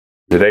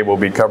Today we'll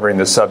be covering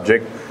the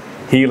subject,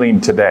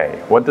 healing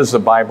today. What does the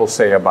Bible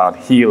say about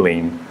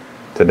healing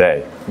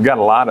today? We've got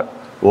a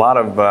lot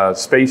of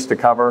space to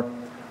cover,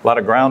 a lot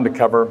of ground to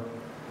cover.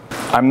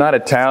 I'm not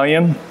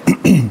Italian,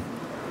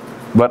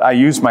 but I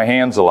use my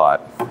hands a lot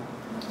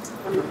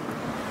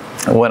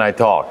when I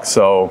talk,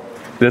 so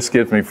this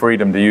gives me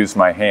freedom to use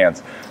my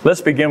hands. Let's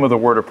begin with a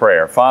word of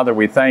prayer. Father,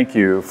 we thank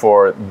you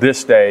for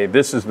this day.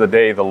 This is the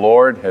day the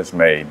Lord has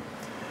made,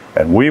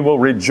 and we will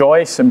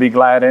rejoice and be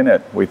glad in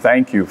it. We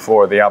thank you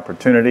for the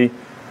opportunity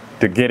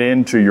to get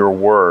into your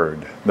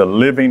word, the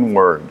living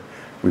word.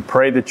 We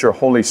pray that your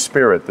Holy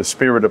Spirit, the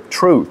Spirit of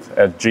truth,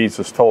 as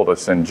Jesus told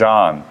us in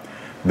John,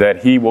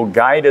 that he will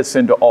guide us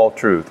into all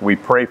truth. We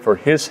pray for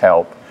his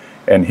help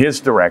and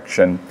his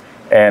direction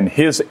and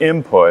his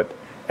input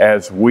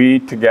as we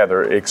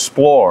together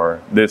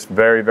explore this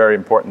very, very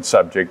important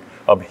subject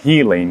of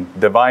healing,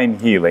 divine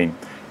healing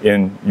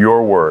in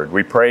your word.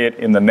 We pray it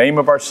in the name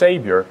of our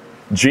Savior,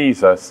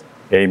 Jesus,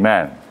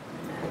 amen.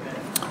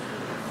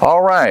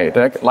 All right,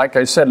 like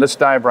I said, let's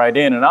dive right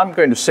in. And I'm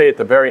going to say at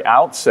the very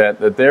outset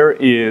that there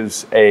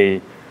is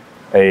a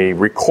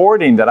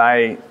recording that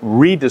I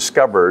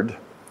rediscovered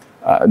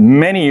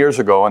many years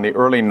ago in the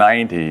early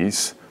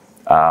 90s.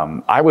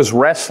 I was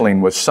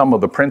wrestling with some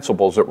of the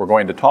principles that we're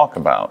going to talk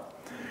about.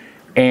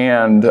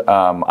 And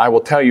I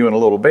will tell you in a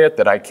little bit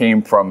that I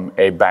came from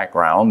a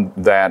background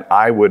that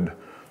I would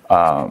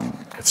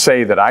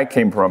say that I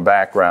came from a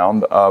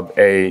background of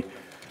a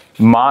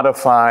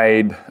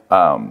modified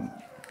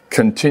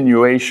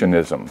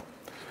continuationism,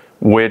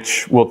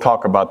 which we'll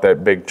talk about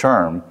that big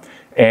term.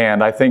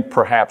 And I think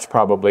perhaps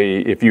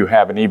probably if you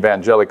have an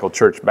evangelical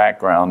church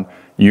background,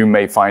 you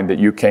may find that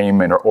you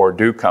came in or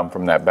do come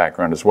from that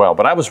background as well.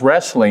 But I was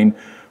wrestling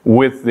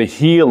with the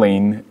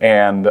healing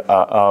and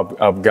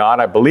of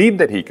God. I believed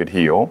that he could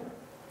heal,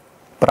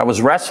 but I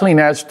was wrestling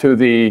as to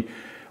the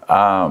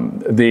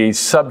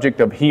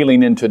subject of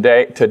healing in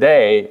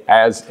today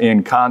as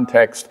in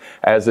context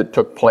as it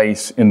took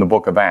place in the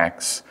book of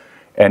Acts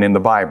and in the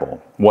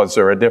Bible. Was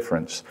there a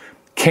difference?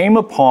 Came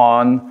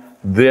upon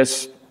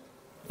this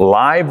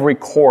live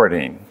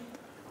recording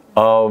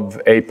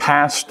of a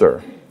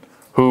pastor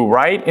who,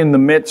 right in the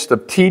midst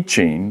of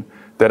teaching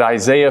that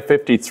Isaiah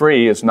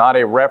 53 is not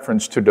a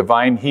reference to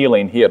divine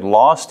healing, he had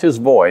lost his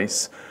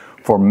voice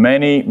for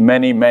many,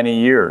 many, many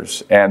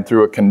years, and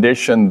through a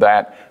condition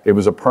that it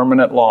was a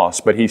permanent loss.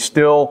 But he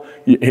still,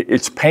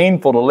 it's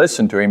painful to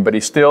listen to him, but he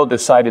still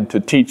decided to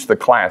teach the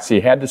class.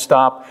 He had to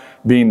stop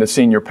being the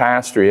senior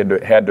pastor. He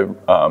had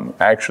to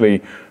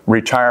actually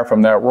retire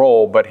from that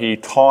role, but he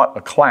taught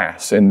a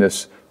class in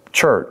this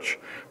church.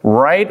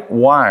 Right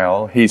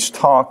while he's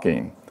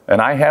talking,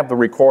 and I have the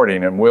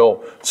recording, and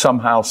we'll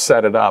somehow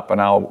set it up, and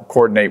I'll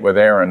coordinate with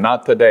Aaron.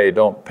 Not today,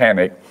 don't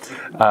panic,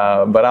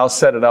 but I'll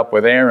set it up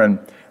with Aaron.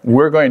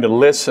 We're going to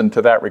listen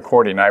to that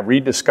recording. I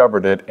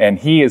rediscovered it, and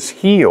he is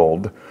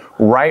healed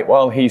right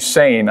while he's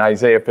saying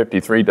Isaiah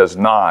 53 does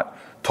not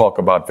talk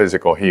about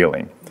physical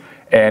healing.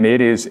 And it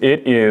is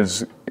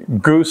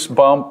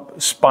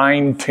goosebump,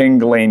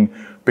 spine-tingling,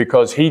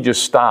 because he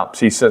just stops.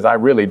 He says, I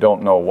really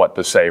don't know what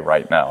to say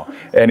right now.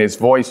 And his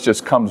voice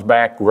just comes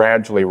back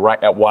gradually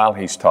while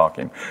he's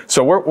talking.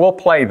 So we'll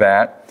play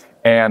that,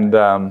 and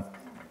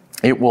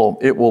it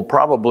will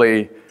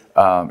probably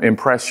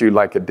impress you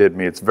like it did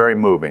me. It's very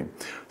moving.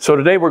 So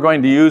today we're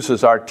going to use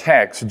as our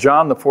text,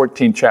 John the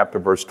 14th chapter,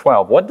 verse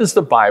 12. What does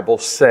the Bible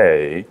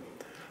say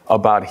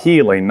about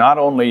healing? Not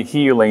only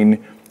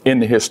healing in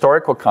the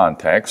historical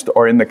context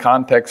or in the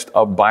context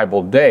of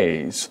Bible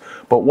days,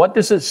 but what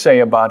does it say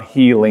about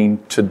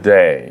healing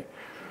today?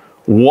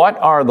 What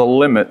are the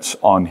limits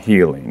on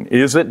healing?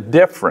 Is it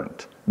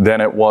different than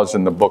it was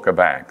in the book of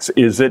Acts?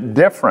 Is it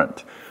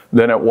different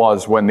than it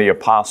was when the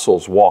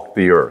apostles walked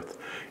the earth?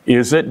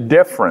 Is it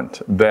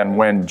different than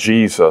when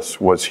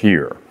Jesus was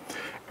here?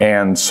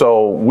 And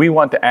so we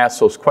want to ask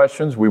those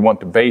questions. We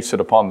want to base it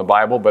upon the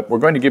Bible, but we're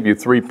going to give you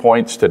 3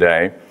 points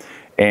today.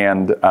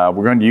 And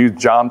we're going to use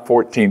John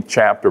 14th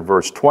chapter,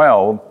 verse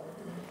 12.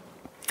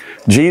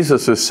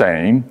 Jesus is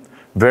saying,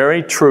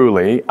 very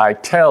truly, I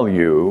tell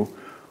you,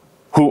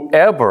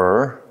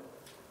 whoever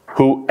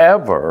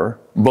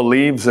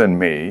believes in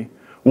me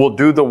will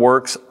do the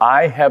works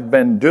I have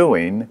been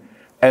doing,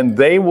 and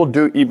they will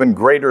do even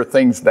greater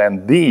things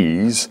than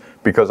these,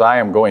 because I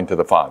am going to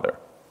the Father.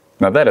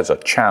 Now that is a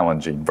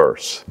challenging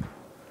verse.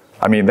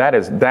 I mean, that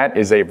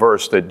is a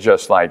verse that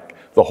just like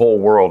the whole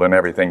world and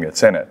everything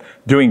that's in it.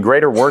 Doing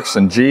greater works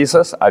than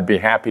Jesus, I'd be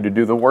happy to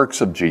do the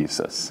works of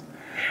Jesus.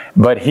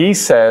 But he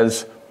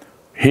says,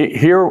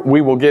 here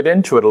we will get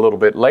into it a little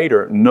bit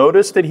later.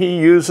 Notice that he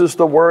uses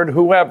the word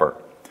whoever.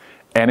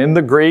 And in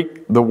the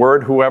Greek, the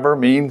word whoever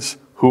means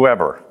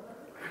whoever.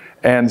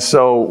 And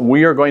so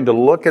we are going to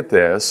look at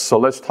this. So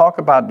let's talk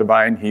about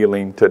divine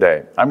healing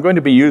today. I'm going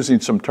to be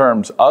using some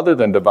terms other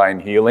than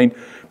divine healing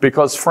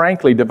because,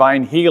 frankly,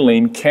 divine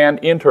healing can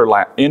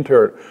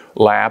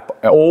interlap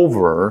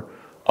over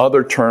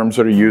other terms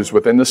that are used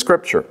within the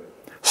Scripture,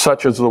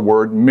 such as the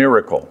word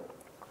miracle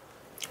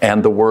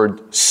and the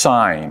word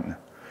sign.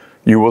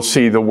 You will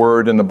see the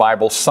word in the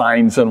Bible,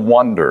 signs and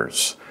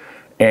wonders.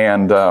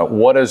 And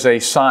what is a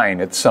sign?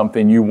 It's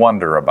something you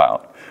wonder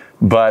about.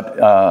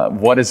 But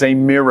what is a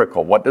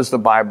miracle? What does the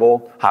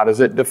Bible, how does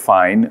it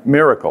define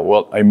miracle?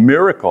 Well, a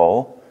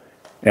miracle,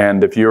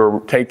 and if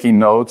you're taking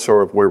notes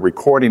or if we're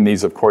recording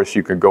these, of course,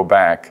 you could go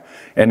back.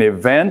 An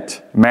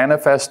event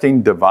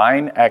manifesting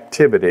divine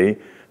activity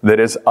that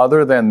is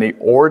other than the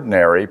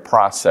ordinary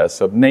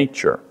process of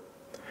nature.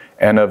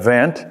 An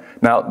event.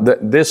 Now,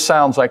 this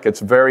sounds like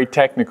it's very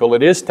technical.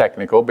 It is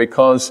technical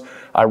because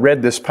I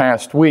read this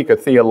past week a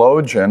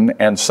theologian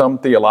and some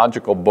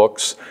theological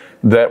books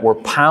that were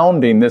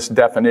pounding this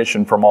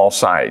definition from all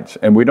sides.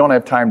 And we don't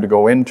have time to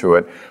go into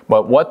it.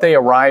 But what they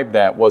arrived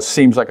at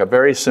seems like a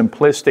very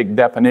simplistic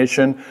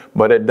definition,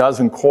 but it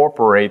does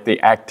incorporate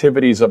the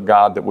activities of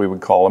God that we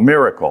would call a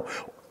miracle,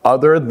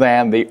 other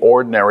than the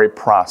ordinary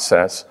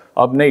process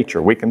of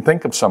nature. We can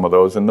think of some of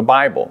those in the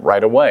Bible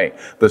right away.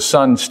 The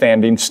sun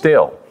standing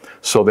still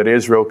so that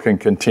Israel can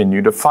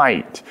continue to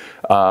fight.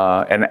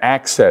 An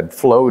axe head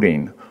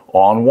floating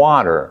on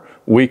water.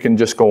 We can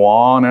just go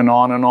on and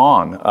on and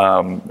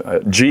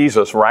on.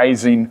 Jesus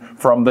rising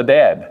from the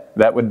dead.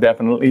 That would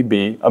definitely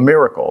be a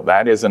miracle.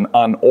 That is an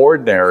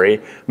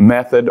unordinary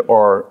method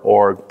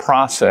or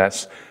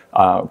process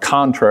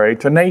contrary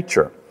to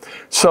nature.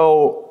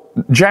 So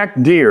Jack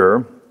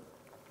Deere,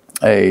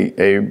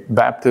 a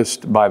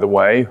Baptist, by the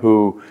way,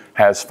 who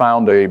has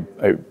found a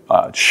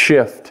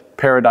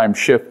paradigm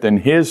shift in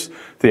his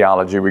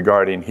theology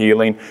regarding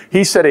healing.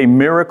 He said a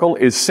miracle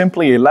is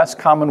simply a less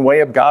common way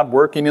of God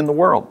working in the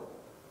world.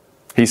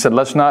 He said,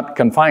 let's not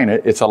confine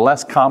it. It's a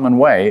less common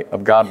way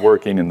of God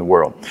working in the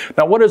world.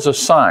 Now, what is a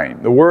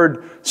sign? The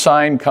word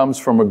sign comes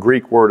from a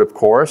Greek word, of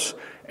course,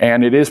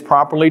 and it is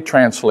properly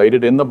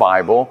translated in the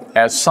Bible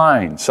as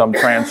sign. Some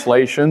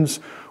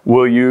translations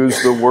will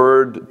use the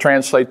word,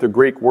 translate the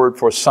Greek word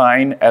for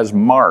sign as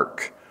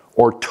mark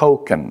or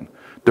token,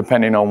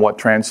 depending on what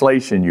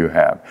translation you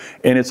have.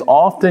 And it's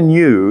often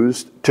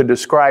used to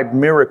describe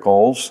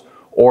miracles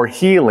or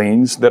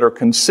healings that are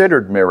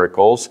considered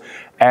miracles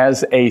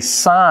as a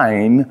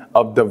sign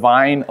of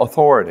divine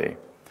authority.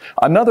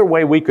 Another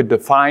way we could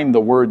define the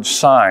word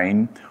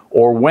sign,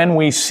 or when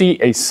we see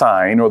a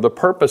sign, or the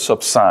purpose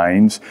of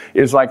signs,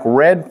 is like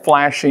red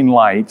flashing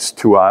lights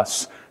to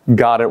us,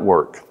 God at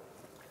work.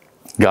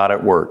 God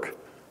at work.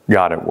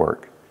 God at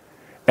work.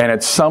 And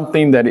it's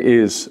something that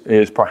is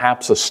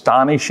perhaps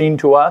astonishing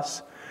to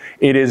us.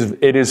 It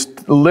is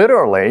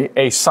literally,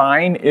 a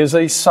sign is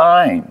a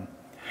sign.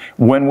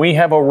 When we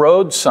have a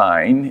road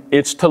sign,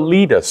 it's to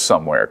lead us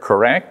somewhere,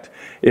 correct?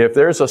 If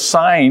there's a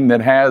sign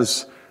that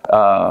has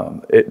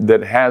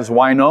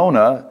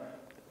Winona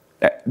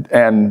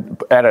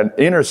and at an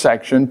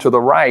intersection to the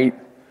right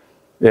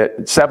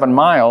at 7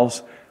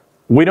 miles,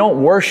 we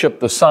don't worship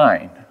the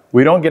sign.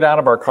 We don't get out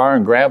of our car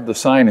and grab the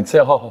sign and say,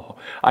 oh,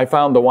 I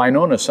found the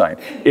Winona sign.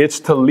 It's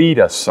to lead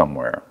us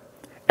somewhere.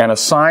 And a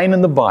sign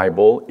in the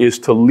Bible is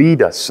to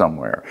lead us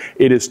somewhere.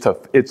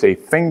 It's a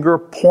finger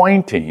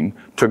pointing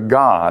to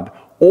God,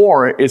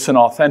 or it's an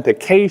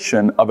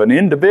authentication of an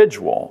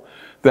individual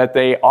that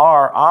they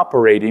are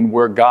operating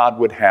where God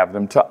would have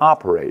them to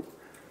operate.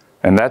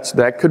 And that's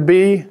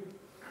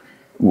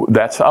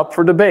up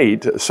for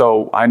debate.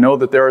 So I know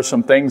that there are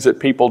some things that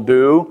people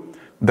do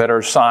that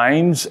are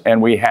signs,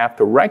 and we have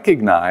to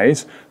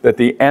recognize that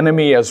the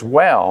enemy as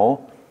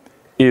well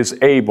is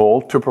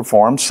able to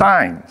perform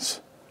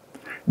signs.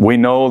 We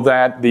know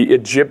that the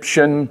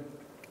Egyptian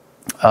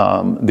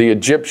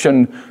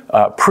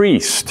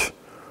priest,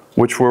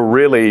 which were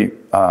really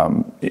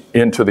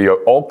into the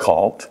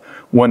occult,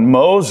 when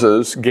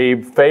Moses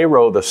gave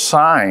Pharaoh the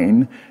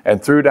sign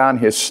and threw down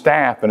his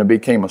staff and it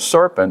became a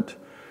serpent,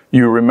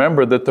 you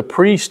remember that the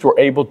priests were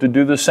able to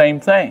do the same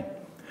thing.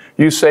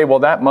 You say, well,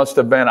 that must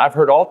have been, I've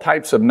heard all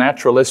types of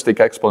naturalistic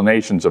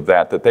explanations of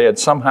that they had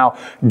somehow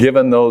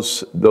given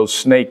those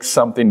snakes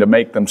something to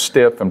make them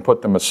stiff and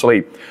put them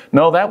asleep.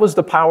 No, that was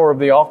the power of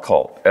the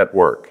occult at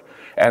work.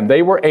 And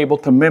they were able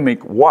to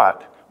mimic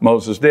what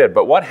Moses did.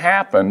 But what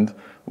happened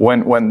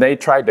when they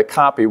tried to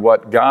copy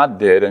what God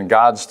did and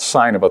God's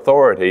sign of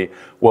authority?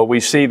 Well, we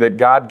see that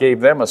God gave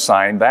them a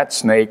sign. That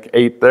snake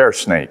ate their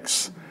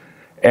snakes.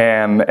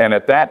 And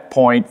at that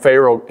point,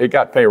 it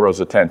got Pharaoh's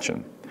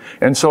attention.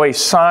 And so a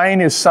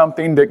sign is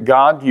something that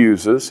God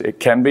uses. It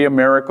can be a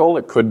miracle.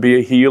 It could be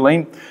a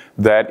healing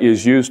that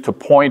is used to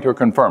point or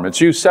confirm.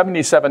 It's used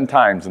 77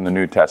 times in the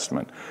New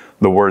Testament,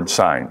 the word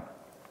sign.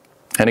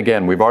 And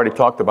again, we've already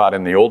talked about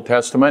in the Old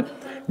Testament,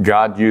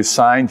 God used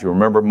signs. You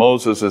remember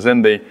Moses is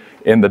in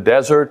the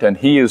desert, and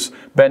he has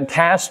been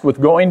tasked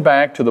with going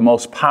back to the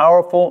most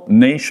powerful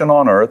nation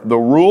on earth, the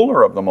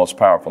ruler of the most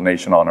powerful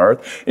nation on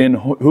earth, in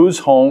whose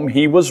home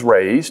he was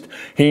raised.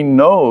 He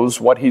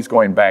knows what he's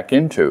going back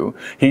into.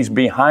 He's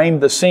behind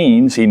the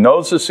scenes. He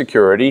knows the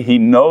security. He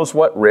knows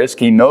what risk.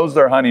 He knows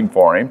they're hunting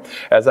for him.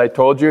 As I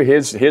told you,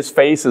 his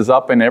face is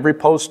up in every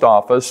post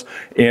office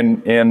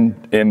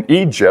in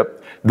Egypt,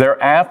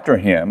 They're after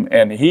him,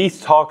 and he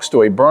talks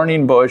to a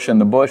burning bush,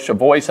 and a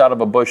voice out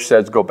of a bush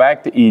says, go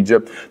back to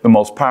Egypt, the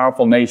most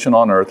powerful nation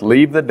on earth.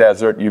 Leave the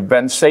desert. You've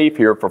been safe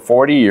here for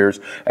 40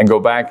 years, and go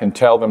back and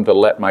tell them to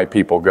let my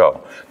people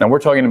go. Now, we're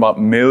talking about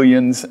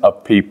millions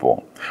of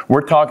people.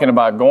 We're talking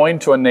about going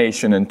to a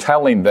nation and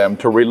telling them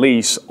to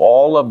release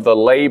all of the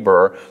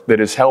labor that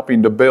is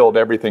helping to build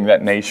everything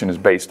that nation is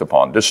based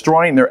upon,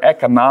 destroying their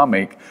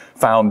economic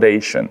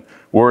foundation.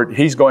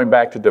 He's going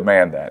back to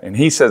demand that. And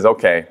he says,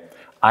 okay,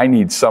 I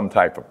need some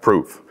type of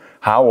proof.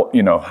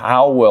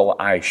 How will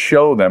I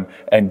show them?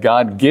 And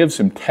God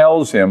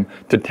tells him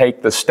to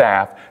take the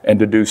staff and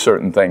to do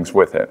certain things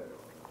with it.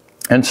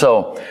 And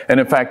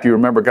in fact, you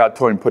remember God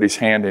told him to put his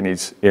hand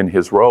in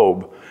his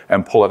robe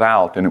and pull it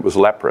out, and it was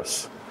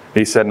leprous.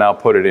 He said, now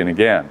put it in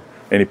again.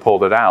 And he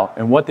pulled it out.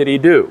 And what did he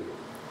do?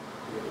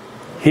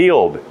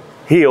 Healed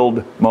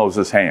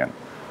Moses' hand.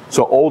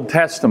 So Old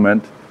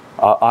Testament,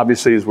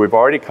 obviously, as we've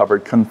already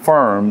covered,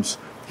 confirms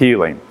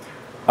healing.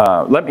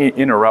 Let me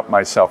interrupt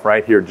myself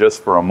right here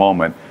just for a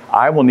moment.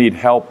 I will need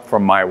help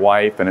from my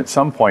wife, and at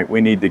some point we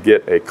need to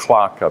get a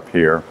clock up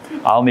here.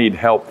 I'll need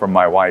help from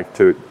my wife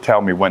to tell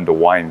me when to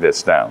wind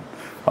this down,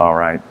 all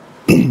right?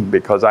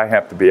 Because I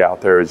have to be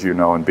out there, as you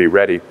know, and be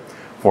ready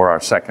for our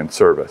second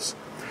service.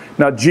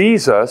 Now,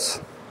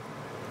 Jesus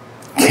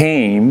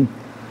came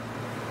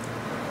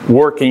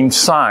working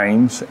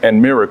signs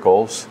and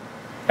miracles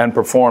and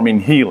performing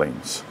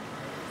healings.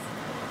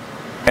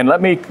 And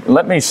let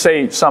me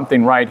say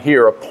something right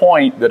here, a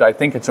point that I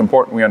think it's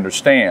important we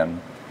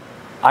understand.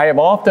 I have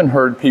often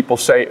heard people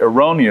say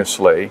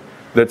erroneously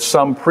that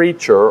some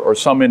preacher or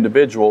some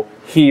individual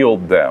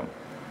healed them.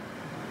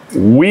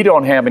 We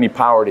don't have any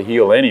power to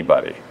heal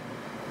anybody.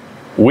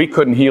 We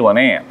couldn't heal an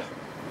ant.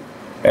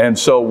 And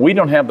so we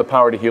don't have the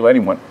power to heal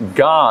anyone.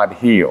 God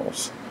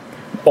heals.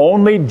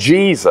 Only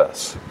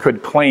Jesus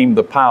could claim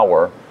the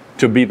power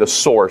to be the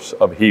source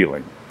of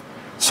healing.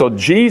 So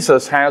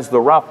Jesus has the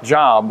rough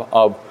job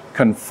of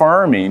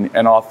confirming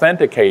and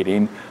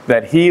authenticating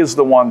that he is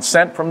the one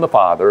sent from the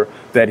Father,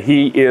 that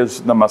he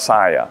is the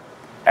Messiah.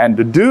 And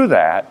to do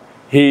that,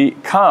 he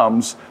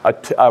comes,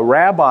 a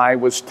rabbi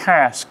was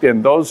tasked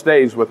in those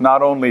days with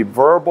not only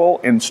verbal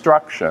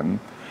instruction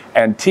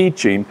and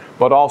teaching,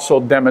 but also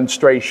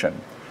demonstration.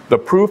 The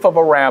proof of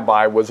a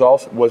rabbi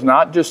was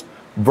not just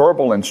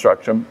verbal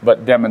instruction,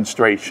 but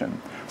demonstration.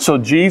 So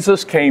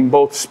Jesus came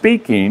both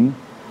speaking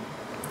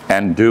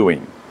and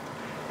doing.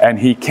 And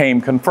he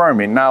came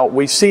confirming. Now,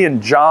 we see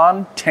in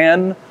John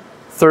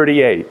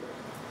 10:38.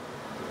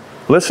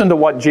 Listen to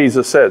what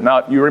Jesus said.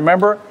 Now, you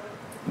remember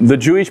the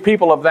Jewish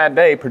people of that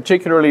day,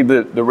 particularly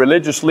the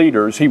religious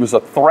leaders, he was a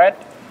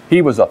threat.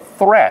 He was a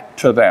threat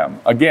to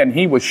them. Again,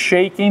 he was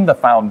shaking the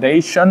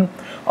foundation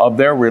of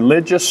their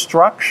religious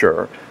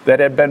structure that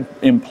had been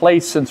in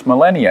place since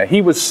millennia.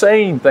 He was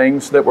saying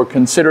things that were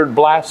considered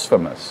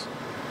blasphemous.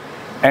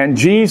 And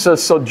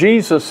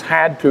Jesus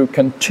had to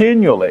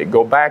continually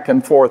go back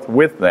and forth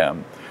with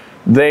them.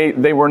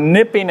 They were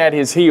nipping at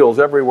his heels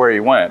everywhere he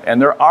went,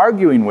 and they're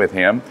arguing with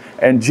him.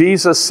 And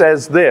Jesus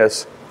says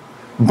this,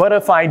 but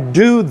if I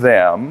do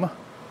them,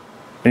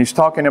 and he's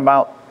talking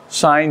about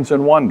signs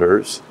and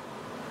wonders,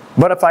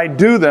 but if I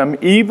do them,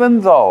 even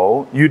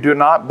though you do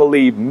not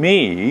believe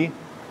me,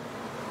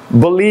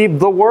 believe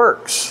the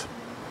works.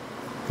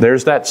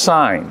 There's that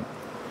sign.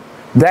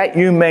 That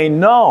you may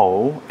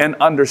know and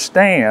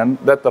understand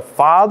that the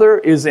Father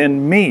is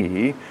in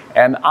me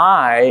and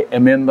I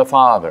am in the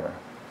Father.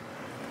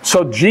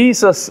 So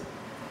Jesus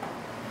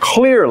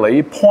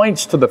clearly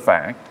points to the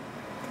fact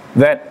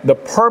that the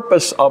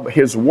purpose of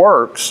his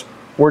works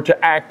were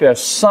to act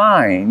as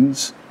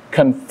signs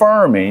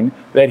confirming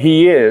that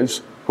he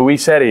is who he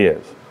said he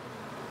is.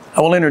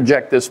 I will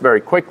interject this very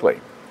quickly.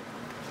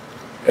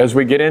 As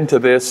we get into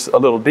this a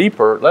little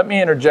deeper, let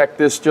me interject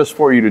this just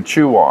for you to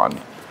chew on.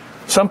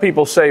 Some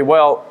people say,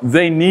 well,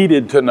 they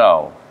needed to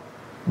know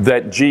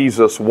that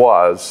Jesus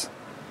was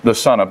the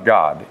Son of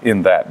God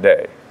in that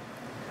day.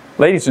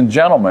 Ladies and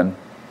gentlemen,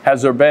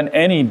 has there been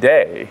any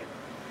day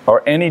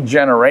or any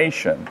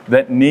generation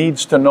that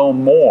needs to know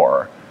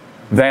more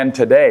than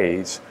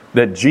today's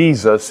that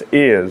Jesus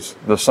is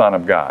the Son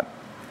of God?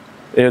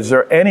 Is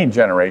there any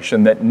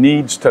generation that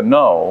needs to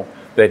know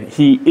that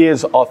he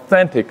is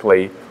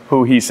authentically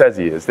who he says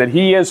he is, that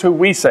he is who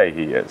we say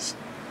he is?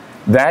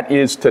 That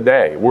is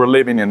today. We're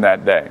living in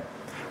that day.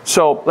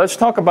 So let's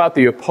talk about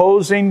the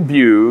opposing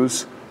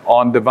views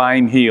on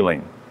divine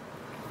healing.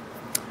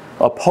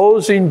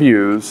 Opposing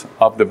views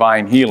of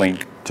divine healing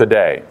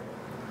today.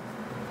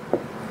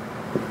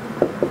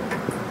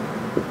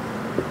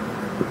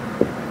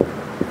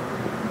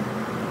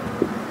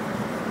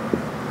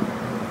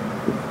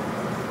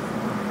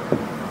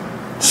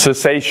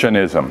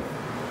 Cessationism.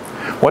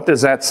 What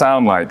does that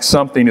sound like?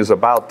 Something is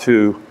about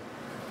to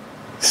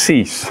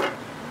cease.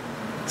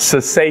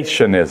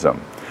 Cessationism.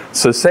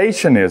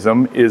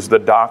 Cessationism is the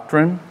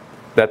doctrine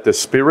that the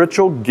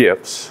spiritual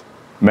gifts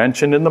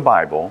mentioned in the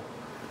Bible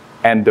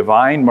and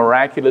divine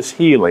miraculous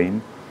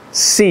healing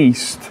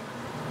ceased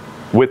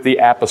with the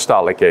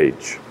apostolic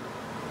age.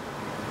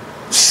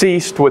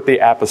 ceased with the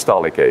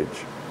apostolic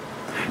age.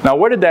 Now,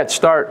 where did that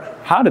start?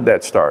 How did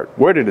that start?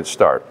 Where did it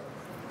start?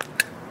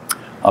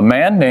 A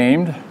man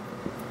named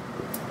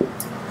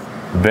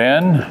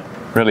Benjamin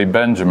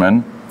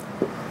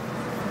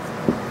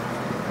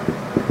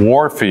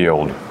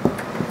Warfield,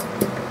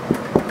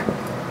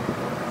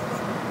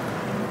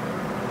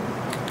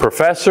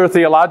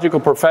 theological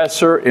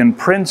professor in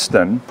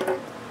Princeton,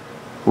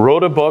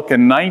 wrote a book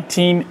in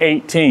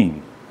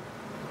 1918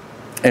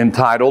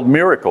 entitled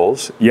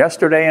Miracles,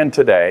 Yesterday and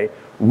Today,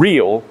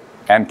 Real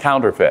and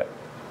Counterfeit.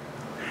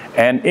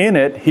 And in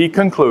it, he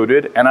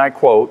concluded, and I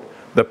quote,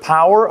 "The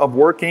power of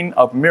working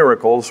of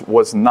miracles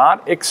was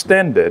not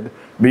extended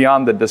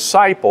beyond the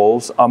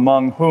disciples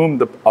among whom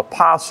the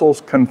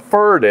apostles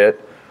conferred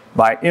it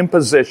by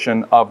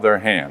imposition of their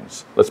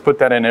hands." Let's put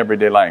that in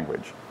everyday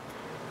language.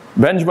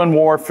 Benjamin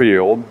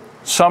Warfield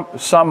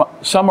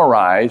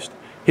summarized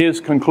his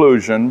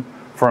conclusion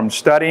from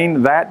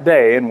studying that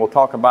day, and we'll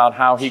talk about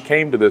how he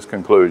came to this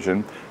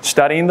conclusion.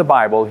 Studying the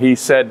Bible, he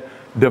said,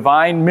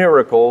 divine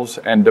miracles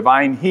and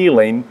divine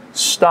healing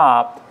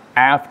stopped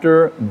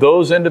after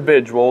those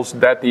individuals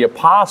that the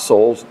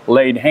apostles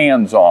laid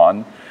hands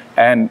on,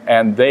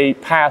 and they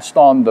passed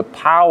on the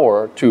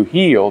power to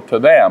heal to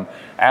them.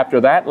 After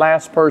that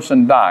last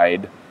person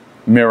died,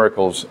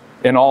 miracles,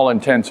 in all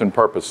intents and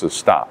purposes,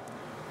 stopped.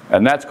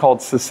 And that's called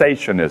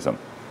cessationism.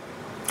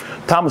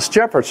 Thomas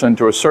Jefferson,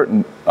 to a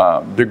certain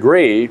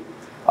degree,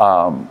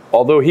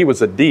 although he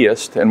was a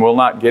deist, and we'll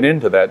not get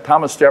into that,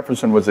 Thomas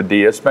Jefferson was a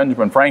deist,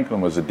 Benjamin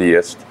Franklin was a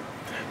deist.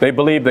 They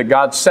believed that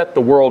God set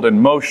the world in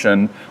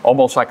motion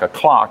almost like a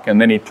clock, and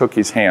then he took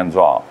his hands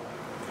off.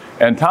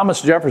 And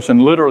Thomas Jefferson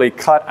literally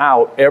cut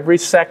out every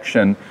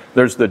section.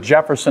 There's the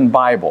Jefferson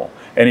Bible,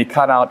 and he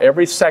cut out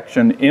every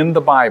section in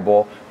the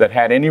Bible that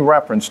had any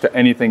reference to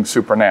anything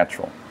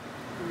supernatural.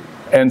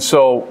 And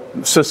so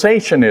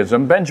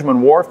cessationism,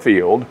 Benjamin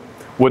Warfield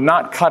would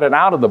not cut it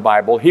out of the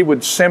Bible. He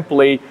would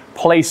simply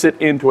place it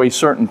into a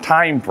certain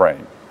time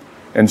frame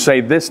and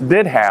say, this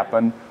did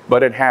happen,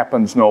 but it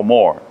happens no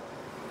more.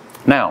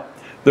 Now,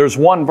 there's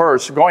one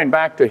verse, going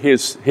back to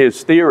his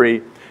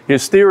theory.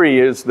 His theory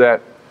is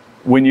that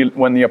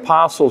when the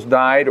apostles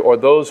died, or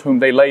those whom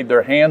they laid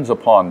their hands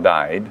upon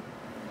died,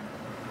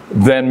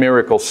 then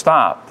miracles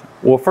stopped.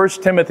 Well,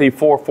 1 Timothy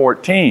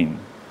 4:14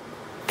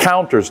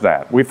 counters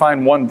that. We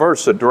find one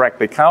verse that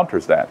directly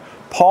counters that.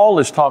 Paul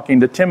is talking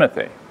to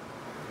Timothy.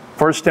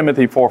 1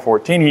 Timothy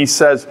 4:14, he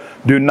says,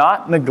 do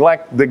not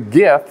neglect the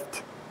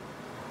gift,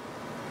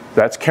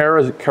 that's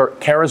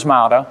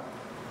charismata,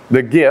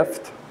 the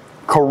gift,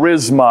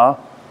 charisma.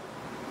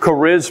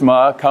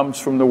 Charisma comes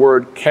from the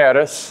word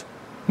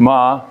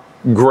charisma,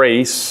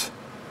 grace,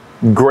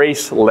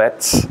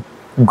 gracelets,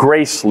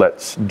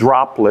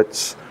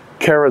 droplets,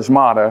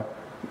 charismata.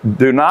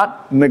 Do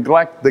not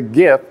neglect the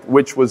gift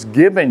which was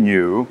given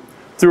you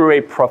through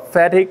a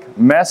prophetic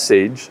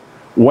message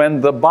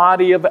when the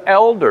body of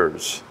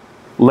elders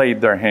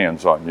laid their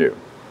hands on you.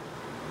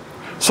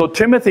 So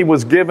Timothy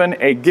was given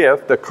a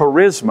gift, a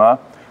charisma,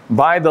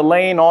 by the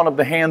laying on of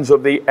the hands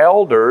of the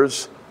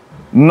elders,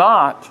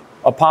 not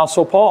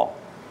Apostle Paul.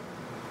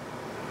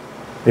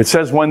 It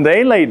says when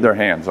they laid their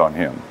hands on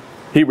him,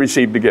 he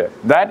received a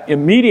gift. That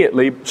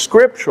immediately,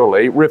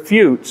 scripturally,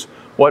 refutes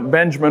what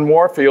Benjamin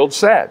Warfield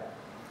said.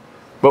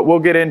 But we'll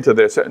get into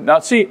this. Now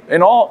see,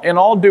 in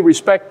all due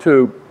respect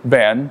to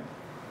Ben,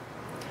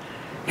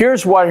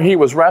 here's what he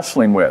was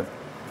wrestling with.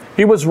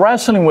 He was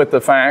wrestling with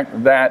the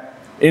fact that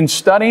in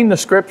studying the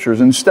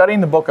Scriptures, in studying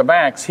the book of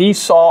Acts, he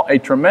saw a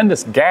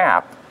tremendous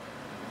gap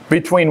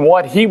between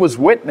what he was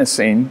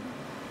witnessing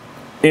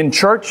in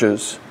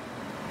churches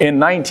in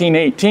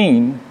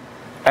 1918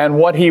 and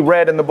what he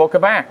read in the book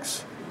of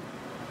Acts.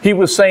 He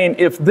was saying,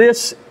 if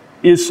this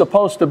is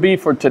supposed to be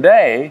for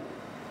today,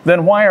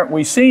 then why aren't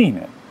we seeing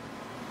it?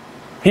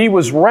 He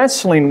was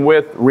wrestling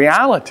with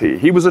reality.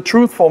 He was a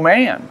truthful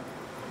man.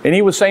 And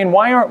he was saying,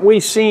 why aren't we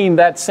seeing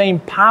that same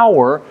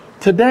power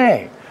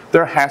today?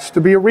 There has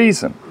to be a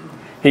reason.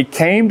 He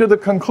came to the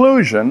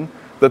conclusion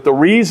that the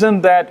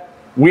reason that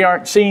we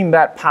aren't seeing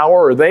that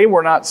power, or they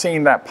were not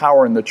seeing that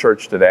power in the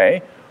church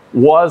today,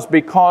 was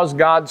because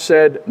God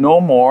said no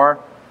more.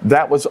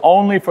 That was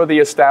only for the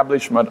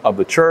establishment of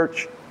the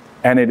church,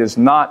 and it is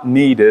not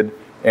needed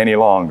any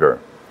longer.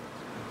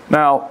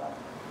 Now,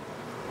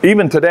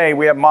 even today,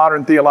 we have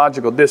modern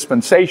theological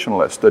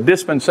dispensationalists. A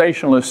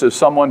dispensationalist is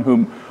someone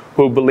who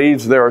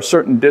believes there are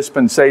certain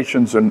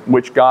dispensations in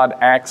which God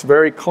acts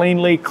very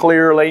cleanly,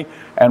 clearly,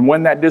 and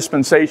when that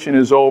dispensation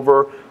is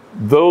over,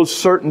 those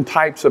certain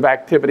types of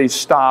activities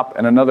stop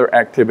and another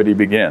activity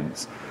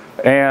begins.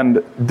 And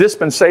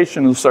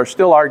dispensationalists are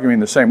still arguing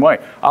the same way.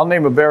 I'll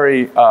name a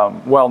very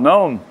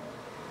well-known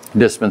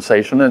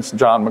dispensationalist,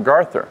 John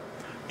MacArthur.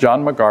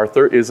 John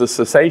MacArthur is a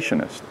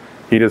cessationist.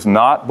 He does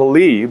not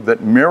believe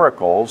that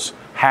miracles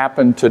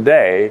happen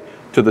today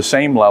to the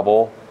same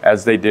level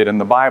as they did in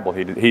the Bible.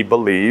 He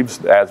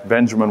believes, as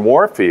Benjamin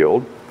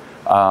Warfield,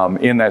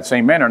 in that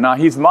same manner. Now,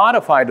 he's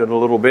modified it a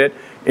little bit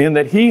in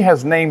that he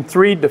has named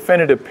 3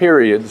 definitive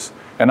periods,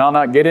 and I'll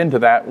not get into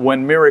that,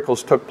 when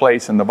miracles took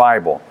place in the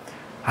Bible.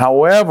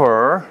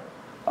 However,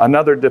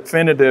 another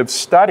definitive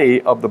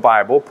study of the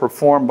Bible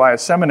performed by a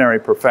seminary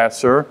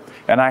professor,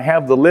 and I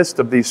have the list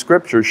of these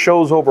scriptures,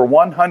 shows over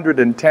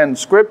 110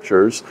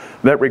 scriptures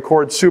that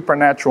record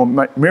supernatural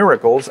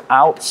miracles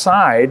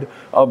outside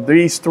of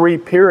these three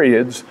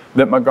periods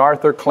that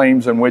MacArthur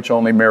claims in which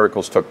only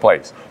miracles took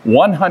place.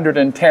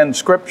 110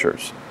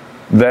 scriptures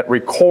that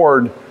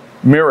record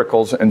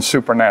miracles and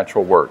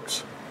supernatural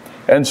works.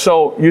 And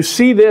so you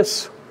see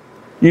this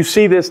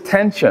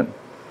tension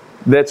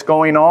that's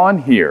going on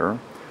here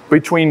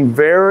between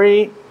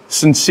very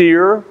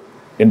sincere,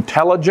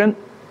 intelligent,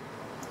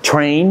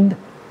 trained,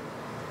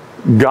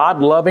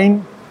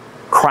 God-loving,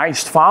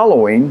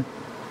 Christ-following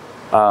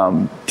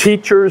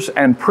teachers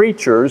and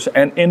preachers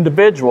and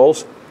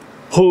individuals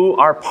who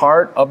are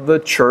part of the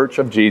Church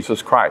of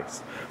Jesus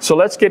Christ. So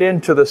let's get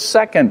into the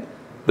second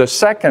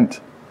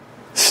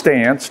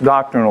stance,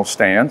 doctrinal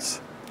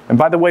stance. And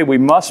by the way, we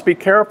must be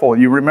careful.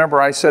 You remember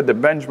I said that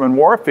Benjamin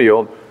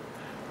Warfield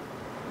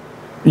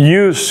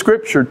used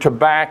Scripture to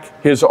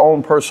back his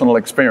own personal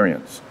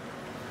experience.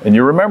 And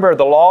you remember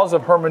the laws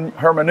of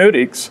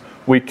hermeneutics,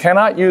 we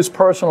cannot use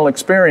personal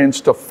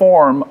experience to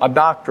form a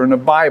doctrine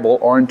of Bible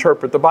or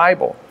interpret the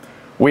Bible.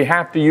 We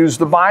have to use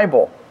the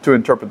Bible to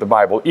interpret the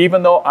Bible,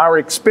 even though our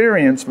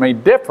experience may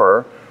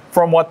differ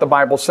from what the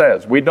Bible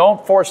says. We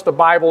don't force the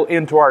Bible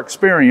into our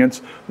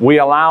experience. We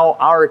allow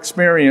our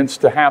experience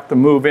to have to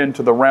move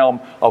into the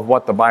realm of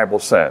what the Bible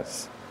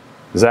says.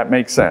 Does that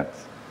make sense?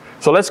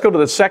 So let's go to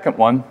the second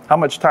one. How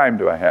much time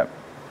do I have?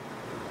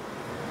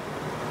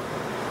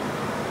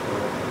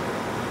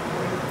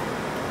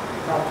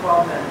 About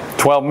 12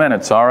 minutes. 12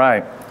 minutes, all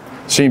right.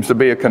 Seems to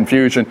be a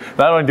confusion.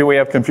 Not only do we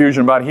have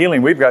confusion about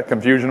healing, we've got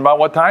confusion about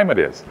what time it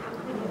is.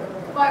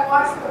 Like,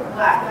 watch the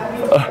black. That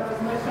means you have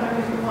as much time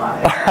as you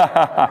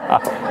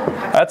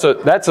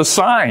want. That's a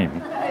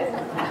sign.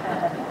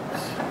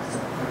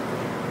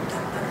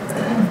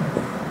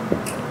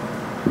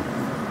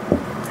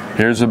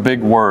 Here's a big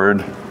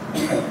word.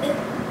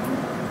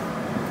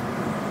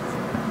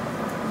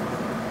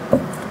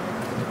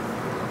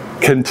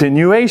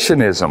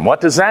 Continuationism.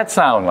 What does that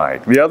sound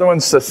like? The other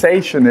one's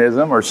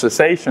cessationism or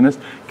cessationist.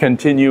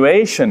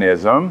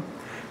 Continuationism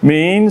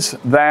means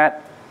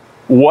that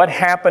what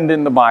happened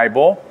in the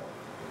Bible,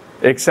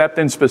 except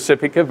in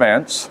specific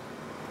events,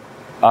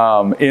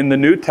 in the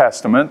New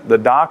Testament, the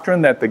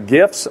doctrine that the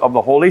gifts of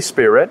the Holy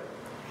Spirit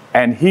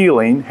and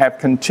healing have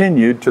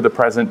continued to the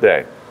present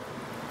day.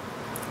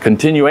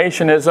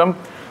 Continuationism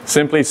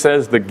simply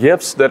says the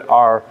gifts that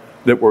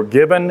were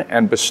given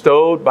and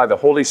bestowed by the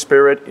Holy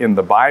Spirit in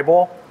the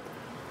Bible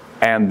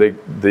and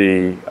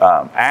the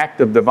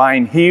act of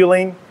divine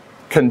healing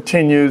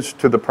continues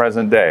to the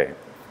present day.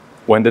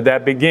 When did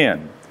that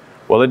begin?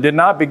 Well, it did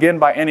not begin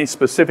by any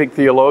specific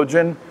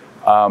theologian.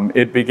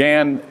 It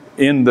began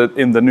in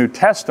the New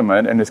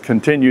Testament and has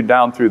continued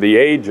down through the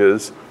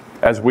ages,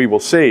 as we will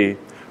see.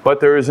 But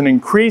there is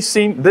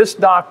this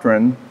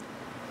doctrine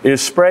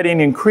is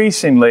spreading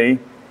increasingly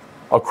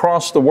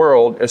across the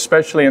world,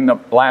 especially in the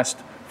last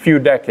few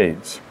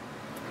decades.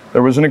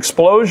 There was an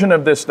explosion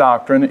of this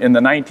doctrine in the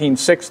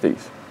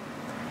 1960s,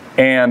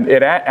 and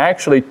it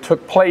actually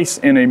took place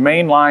in a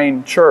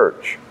mainline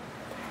church.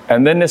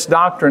 And then this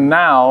doctrine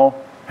now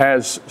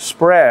has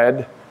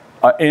spread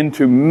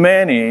into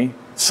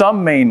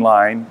some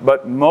mainline,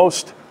 but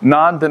most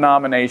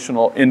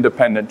non-denominational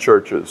independent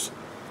churches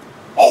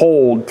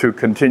hold to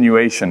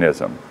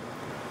continuationism.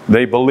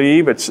 They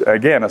believe, it's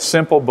again a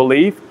simple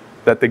belief,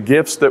 that the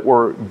gifts that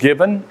were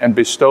given and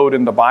bestowed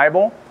in the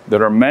Bible,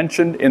 that are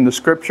mentioned in the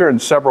Scripture in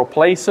several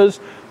places,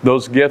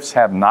 those gifts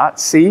have not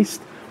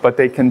ceased, but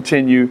they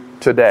continue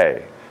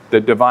today. The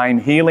divine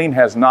healing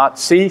has not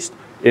ceased,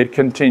 it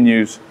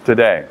continues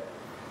today.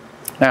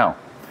 Now,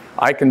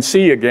 I can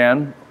see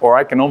again, or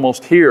I can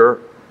almost hear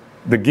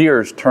the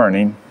gears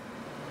turning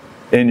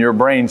in your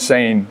brain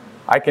saying,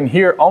 I can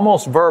hear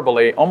almost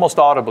verbally, almost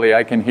audibly,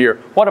 I can hear,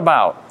 what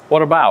about,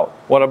 what about,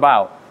 what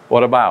about,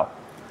 what about?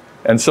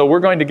 And so we're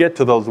going to get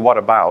to those what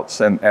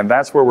abouts, and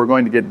that's where we're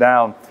going to get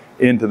down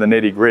into the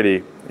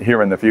nitty-gritty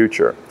here in the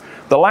future.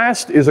 The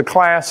last is a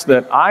class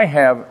that I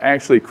have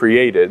actually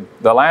created.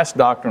 The last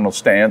doctrinal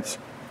stance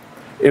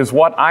is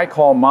what I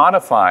call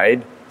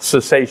modified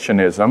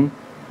cessationism,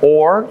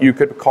 or you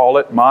could call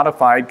it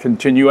modified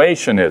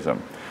continuationism.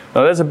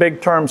 Now there's a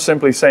big term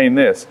simply saying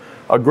this.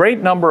 A great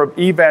number of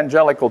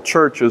evangelical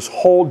churches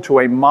hold to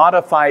a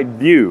modified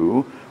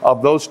view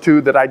of those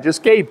two that I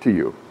just gave to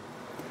you.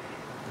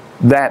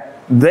 That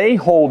they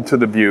hold to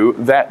the view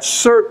that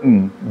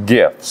certain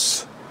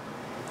gifts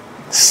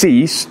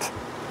ceased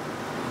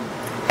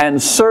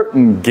and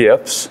certain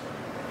gifts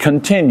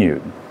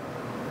continued.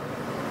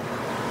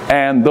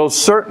 And those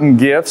certain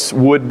gifts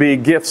would be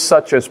gifts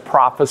such as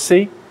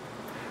prophecy,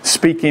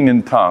 speaking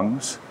in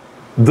tongues.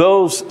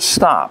 Those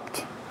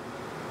stopped.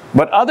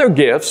 But other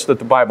gifts that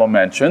the Bible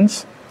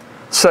mentions,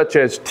 such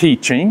as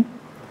teaching,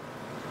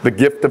 the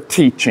gift of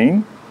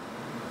teaching,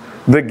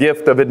 the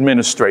gift of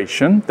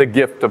administration, the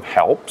gift of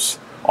helps,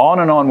 on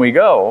and on we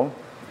go,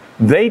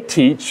 they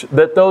teach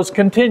that those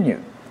continue,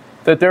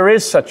 that there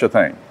is such a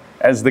thing.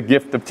 as the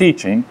gift of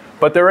teaching,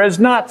 but there is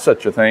not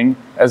such a thing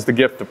as the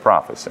gift of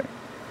prophecy.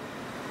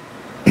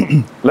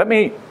 Let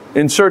me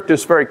insert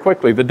this very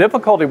quickly. The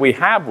difficulty we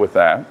have with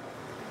that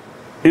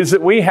is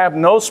that we have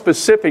no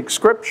specific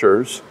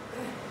scriptures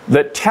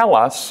that tell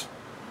us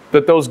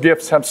that those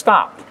gifts have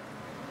stopped.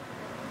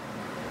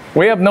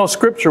 We have no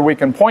scripture we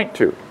can point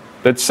to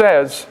that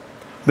says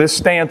this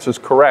stance is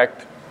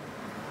correct,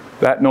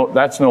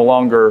 that's no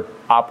longer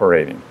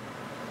operating.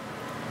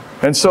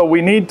 And so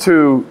we need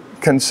to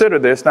consider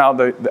this. Now,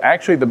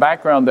 actually the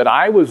background that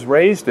I was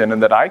raised in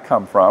and that I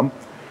come from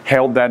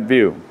held that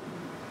view.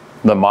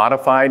 The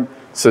modified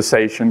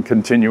cessation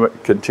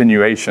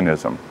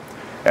continuationism.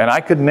 And I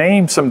could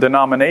name some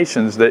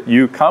denominations that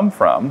you come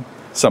from,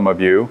 some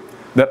of you,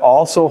 that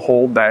also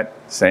hold that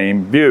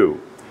same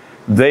view.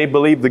 They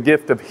believe the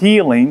gift of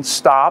healing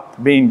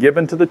stopped being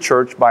given to the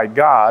church by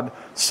God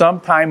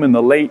sometime in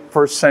the late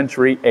 1st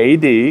century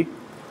AD,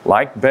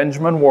 like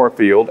Benjamin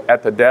Warfield,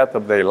 at the death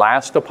of the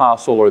last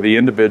apostle or the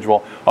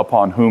individual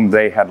upon whom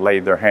they had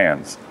laid their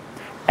hands.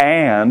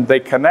 And they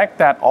connect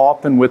that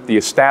often with the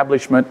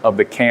establishment of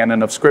the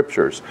canon of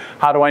scriptures.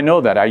 How do I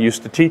know that? I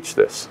used to teach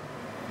this.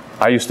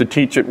 I used to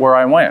teach it where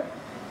I went.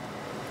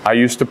 I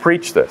used to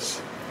preach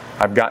this.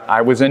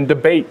 I was in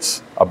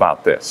debates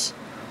about this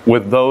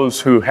with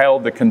those who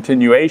held the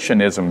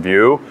continuationism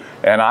view,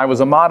 and I was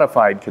a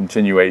modified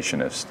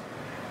continuationist.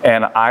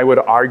 And I would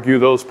argue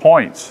those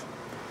points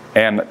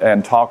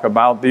and talk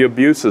about the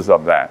abuses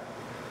of that.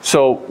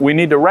 So we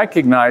need to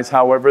recognize,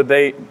 however,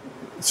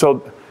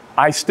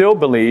 I still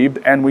believed,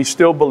 and we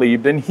still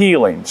believed in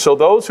healing. So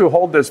those who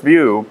hold this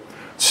view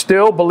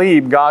still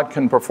believe God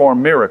can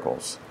perform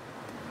miracles.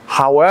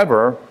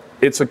 However,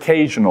 it's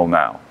occasional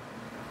now,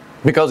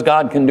 because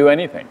God can do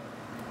anything.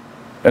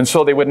 And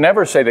so they would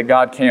never say that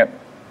God can't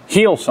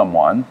heal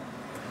someone.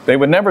 They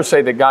would never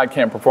say that God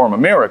can't perform a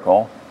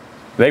miracle.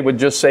 They would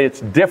just say it's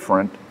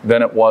different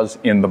than it was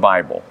in the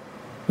Bible,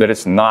 that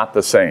it's not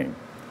the same.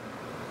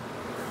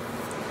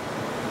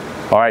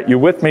 All right, you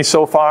with me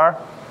so far?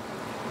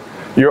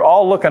 You're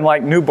all looking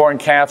like newborn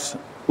calves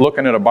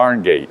looking at a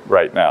barn gate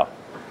right now.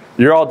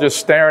 You're all just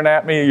staring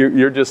at me.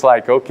 You're just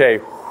like, okay,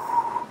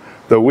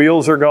 the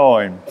wheels are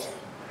going.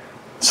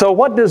 So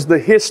what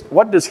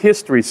does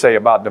history say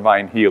about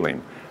divine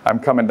healing? I'm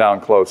coming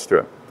down close to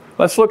it.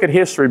 Let's look at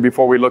history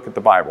before we look at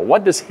the Bible.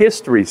 What does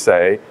history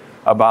say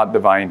about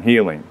divine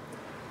healing?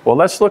 Well,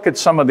 let's look at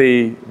some of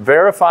the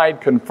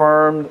verified,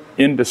 confirmed,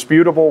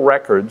 indisputable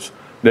records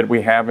that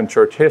we have in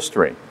church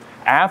history.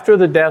 After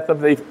the death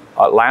of the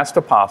last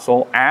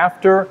apostle,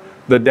 after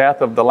the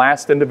death of the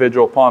last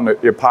individual upon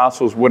the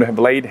apostles would have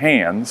laid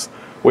hands,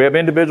 we have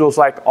individuals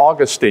like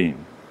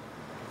Augustine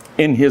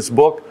in his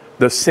book,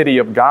 The City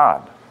of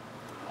God.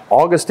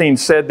 Augustine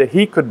said that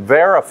he could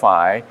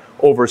verify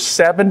over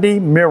 70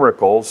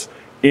 miracles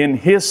in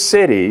his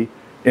city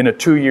in a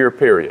 2-year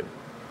period.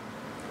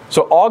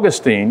 So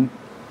Augustine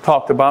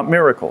talked about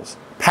miracles.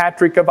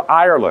 Patrick of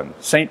Ireland,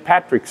 St.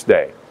 Patrick's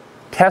Day,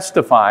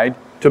 testified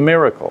to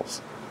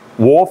miracles.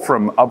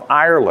 Wolfram of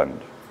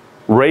Ireland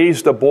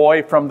raised a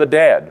boy from the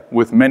dead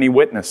with many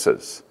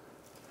witnesses.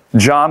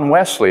 John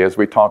Wesley, as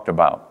we talked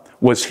about,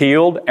 was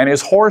healed and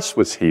his horse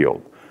was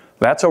healed.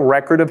 That's a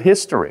record of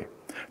history.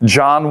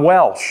 John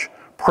Welsh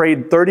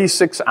prayed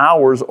 36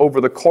 hours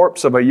over the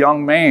corpse of a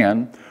young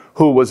man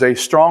who was a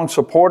strong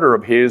supporter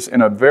of his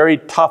in a very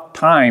tough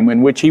time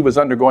in which he was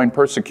undergoing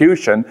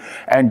persecution,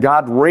 and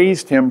God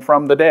raised him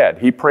from the dead.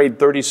 He prayed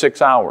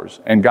 36 hours,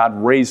 and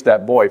God raised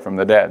that boy from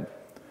the dead.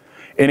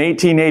 In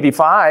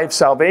 1885,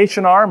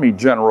 Salvation Army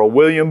General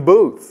William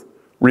Booth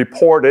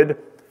reported,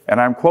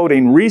 and I'm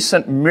quoting,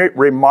 recent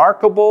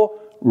remarkable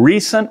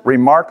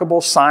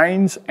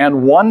signs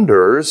and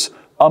wonders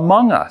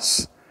among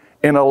us,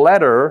 in a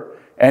letter,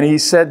 and he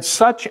said,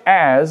 such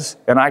as,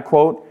 and I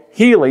quote,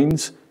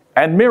 healings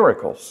and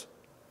miracles.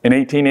 In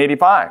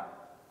 1885,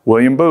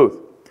 William Booth.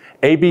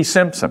 A.B.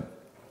 Simpson,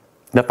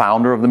 the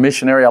founder of the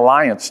Missionary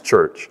Alliance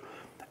Church,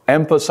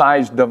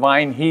 emphasized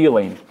divine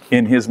healing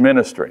in his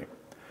ministry.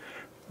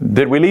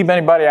 Did we leave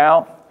anybody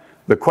out?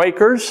 The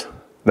Quakers,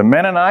 the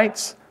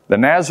Mennonites, the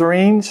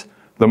Nazarenes,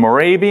 the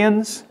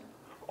Moravians,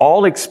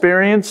 all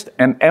experienced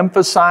and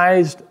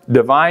emphasized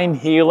divine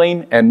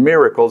healing and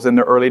miracles in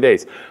the early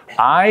days.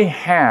 I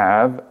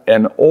have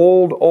an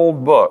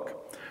old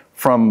book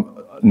from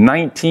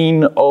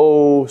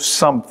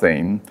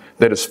 1900-something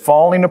that is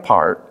falling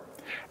apart,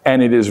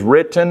 and it is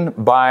written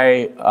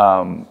by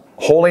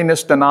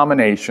holiness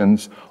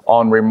denominations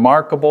on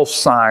remarkable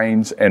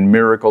signs and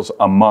miracles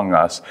among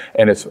us.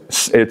 And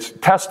it's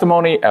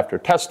testimony after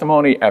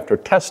testimony after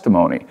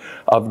testimony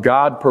of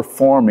God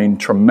performing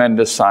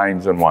tremendous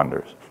signs and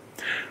wonders.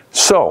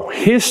 So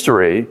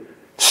history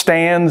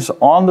stands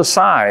on the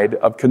side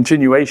of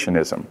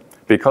continuationism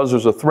because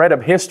there's a thread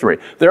of history.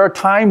 There are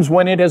times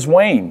when it has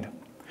waned.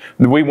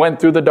 We went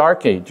through the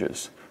Dark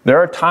Ages. There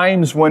are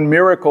times when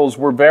miracles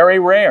were very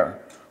rare,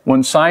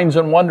 when signs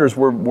and wonders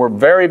were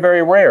very,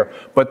 very rare.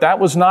 But that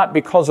was not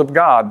because of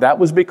God. That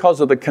was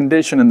because of the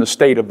condition and the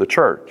state of the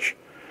church.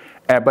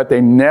 but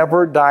they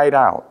never died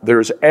out.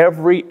 There's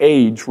every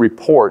age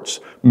reports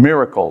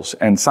miracles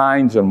and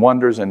signs and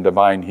wonders and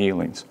divine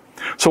healings.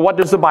 So what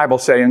does the Bible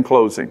say in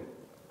closing?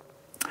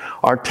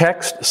 Our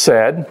text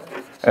said,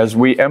 as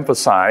we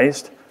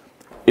emphasized,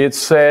 it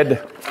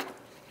said,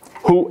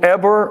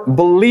 whoever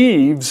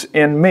believes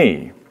in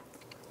me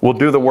will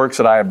do the works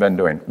that I have been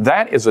doing.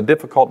 That is a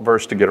difficult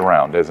verse to get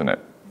around, isn't it?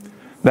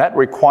 That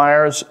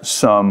requires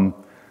some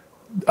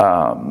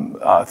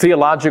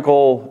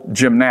theological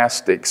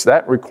gymnastics.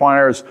 That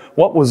requires,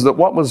 what was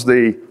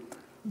the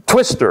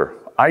Twister?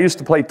 I used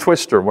to play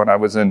Twister when I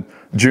was in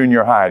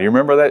junior high. Do you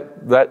remember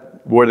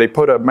that where they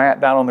put a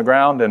mat down on the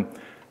ground and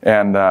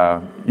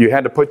you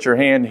had to put your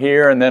hand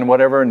here and then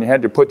whatever, and you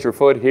had to put your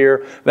foot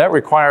here? That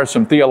requires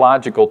some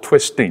theological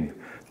twisting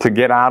to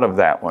get out of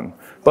that one.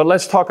 But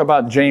let's talk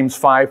about James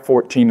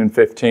 5:14 and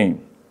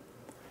 15.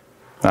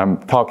 I'm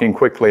talking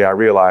quickly, I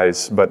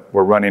realize, but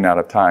we're running out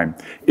of time.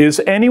 Is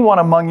anyone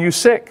among you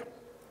sick?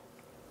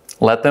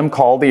 Let them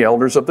call the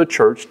elders of the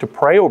church to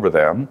pray over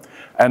them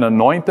and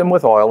anoint them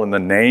with oil in the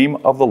name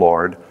of the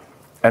Lord,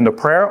 and the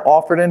prayer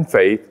offered in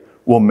faith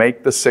will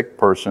make the sick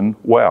person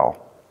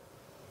well.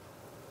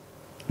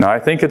 Now, I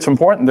think it's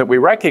important that we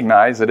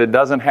recognize that it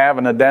doesn't have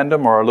an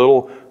addendum or a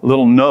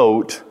little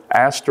note,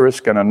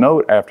 asterisk and a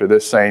note after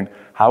this saying,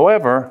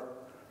 however,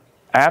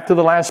 after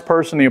the last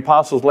person the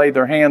apostles laid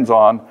their hands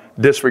on,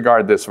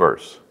 disregard this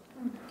verse.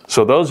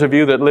 So those of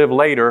you that live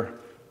later,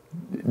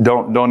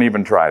 don't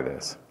even try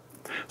this.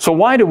 So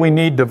why do we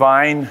need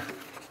divine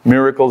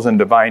miracles and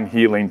divine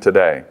healing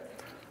today?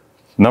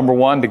 Number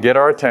one, to get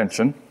our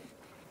attention.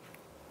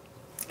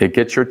 It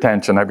gets your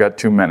attention. I've got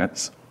 2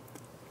 minutes.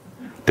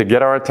 To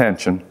get our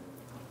attention.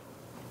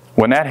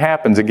 When that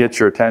happens, it gets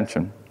your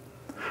attention.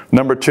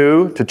 Number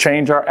two, to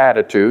change our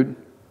attitude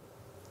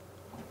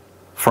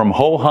from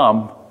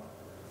ho-hum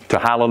to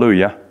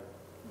hallelujah.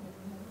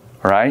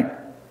 Right?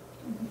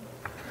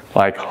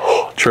 Like,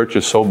 oh, church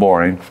is so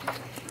boring.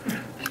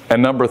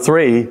 And number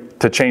three,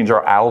 to change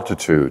our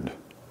altitude.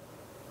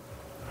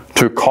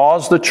 To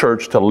cause the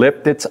church to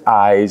lift its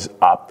eyes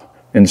up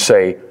and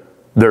say,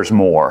 there's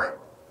more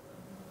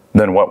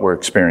than what we're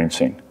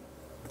experiencing.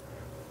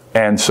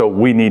 And so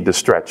we need to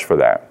stretch for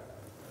that.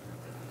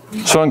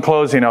 So in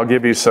closing, I'll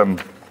give you I'm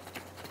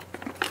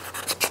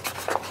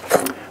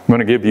going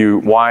to give you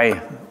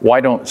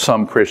why don't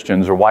some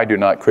Christians, or why do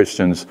not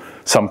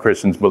some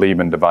Christians believe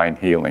in divine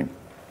healing?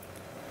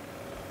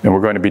 And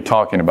we're going to be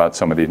talking about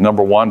some of these.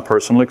 Number one,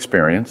 personal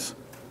experience.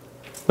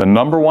 The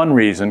number one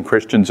reason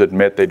Christians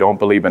admit they don't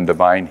believe in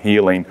divine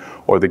healing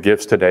or the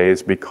gifts today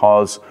is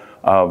because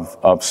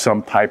of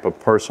some type of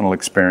personal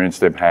experience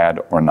they've had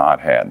or not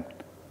had.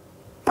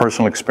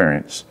 Personal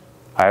experience.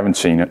 I haven't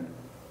seen it.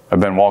 I've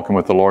been walking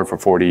with the Lord for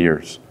 40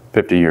 years,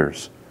 50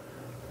 years.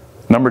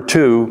 Number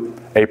two,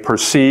 a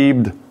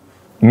perceived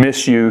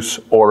misuse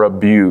or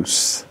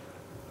abuse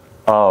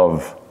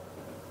of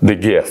the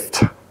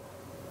gift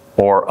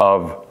or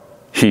of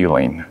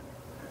healing.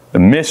 The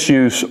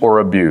misuse or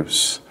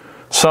abuse.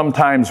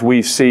 Sometimes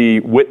we see,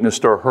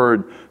 witnessed, or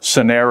heard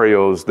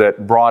scenarios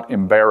that brought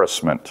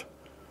embarrassment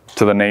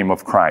to the name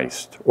of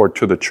Christ or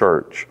to the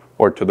church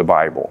or to the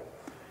Bible.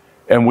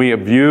 And we have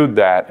viewed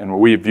that, and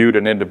we have viewed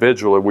an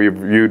individual, or we have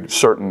viewed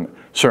certain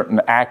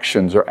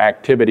actions or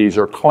activities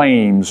or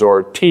claims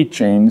or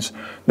teachings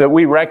that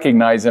we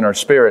recognize in our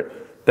spirit,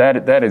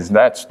 that's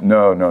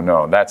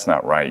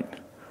not right.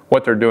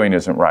 What they're doing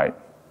isn't right.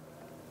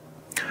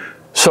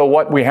 So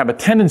what we have a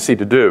tendency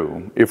to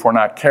do, if we're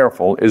not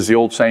careful, is the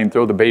old saying,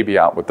 throw the baby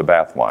out with the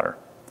bathwater.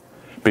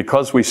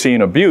 Because we see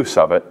an abuse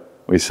of it,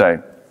 we say,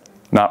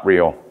 not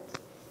real,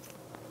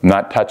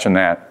 not touching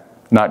that,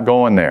 not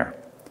going there.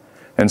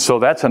 And so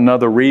that's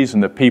another reason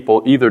that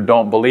people either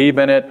don't believe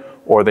in it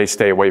or they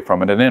stay away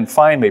from it. And then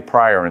finally,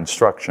 prior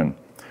instruction.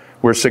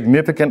 We're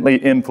significantly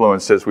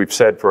influenced, as we've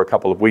said for a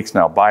couple of weeks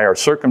now, by our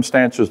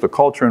circumstances, the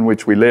culture in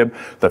which we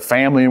live, the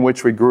family in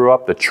which we grew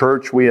up, the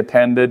church we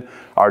attended,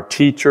 our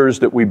teachers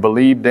that we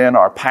believed in,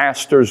 our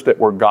pastors that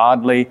were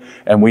godly,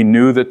 and we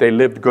knew that they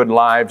lived good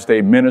lives,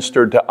 they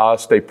ministered to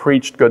us, they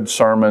preached good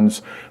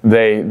sermons,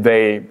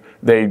 they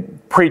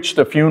preached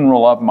the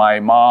funeral of my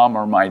mom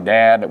or my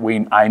dad.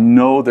 I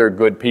know they're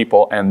good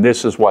people, and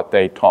this is what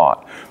they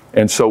taught.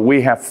 And so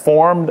we have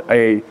formed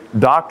a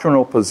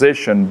doctrinal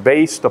position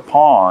based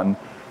upon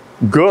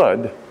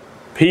good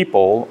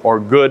people or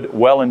good,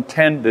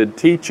 well-intended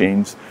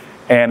teachings,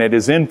 and it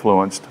has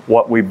influenced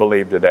what we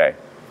believe today.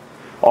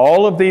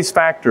 All of these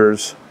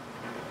factors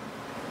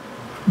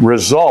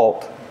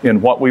result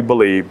in what we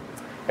believe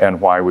and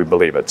why we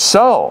believe it.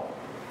 So,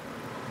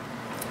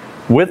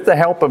 with the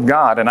help of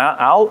God, and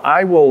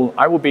I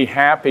will be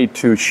happy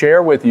to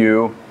share with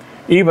you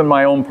even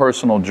my own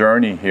personal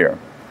journey here,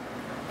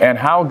 and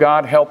how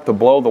God helped to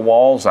blow the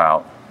walls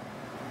out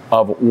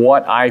of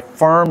what I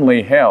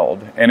firmly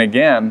held, and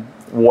again,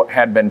 what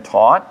had been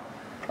taught,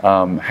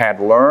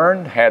 had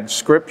learned, had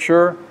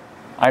Scripture.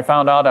 I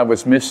found out I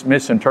was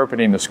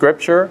misinterpreting the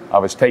Scripture. I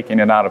was taking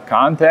it out of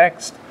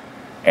context,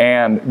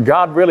 and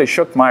God really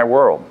shook my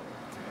world.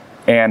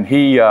 And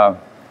He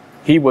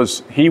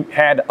he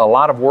had a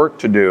lot of work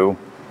to do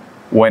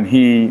when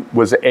he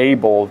was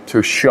able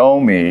to show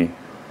me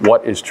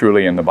what is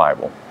truly in the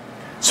Bible.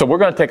 So we're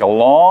going to take a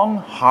long,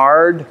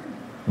 hard,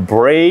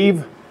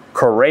 brave,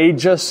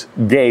 courageous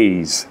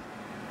gaze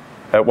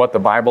at what the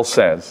Bible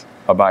says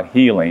about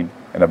healing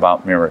and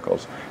about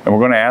miracles. And we're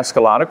going to ask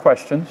a lot of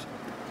questions.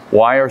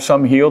 Why are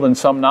some healed and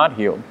some not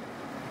healed?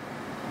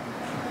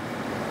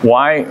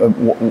 Why?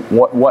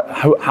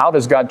 How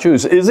does God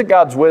choose? Is it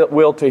God's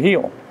will to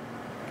heal?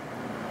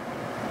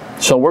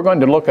 So we're going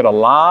to look at a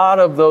lot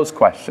of those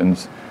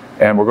questions,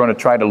 and we're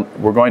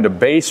going to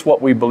base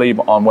what we believe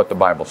on what the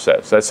Bible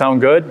says. Does that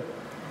sound good?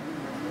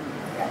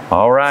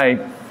 All right.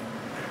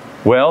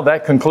 Well,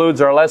 that concludes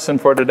our lesson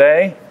for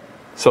today.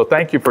 So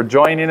thank you for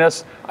joining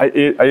us.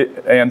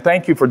 And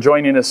thank you for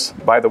joining us,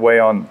 by the way,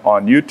 on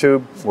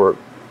YouTube. We're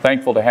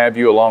thankful to have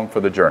you along for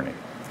the journey.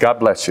 God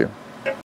bless you.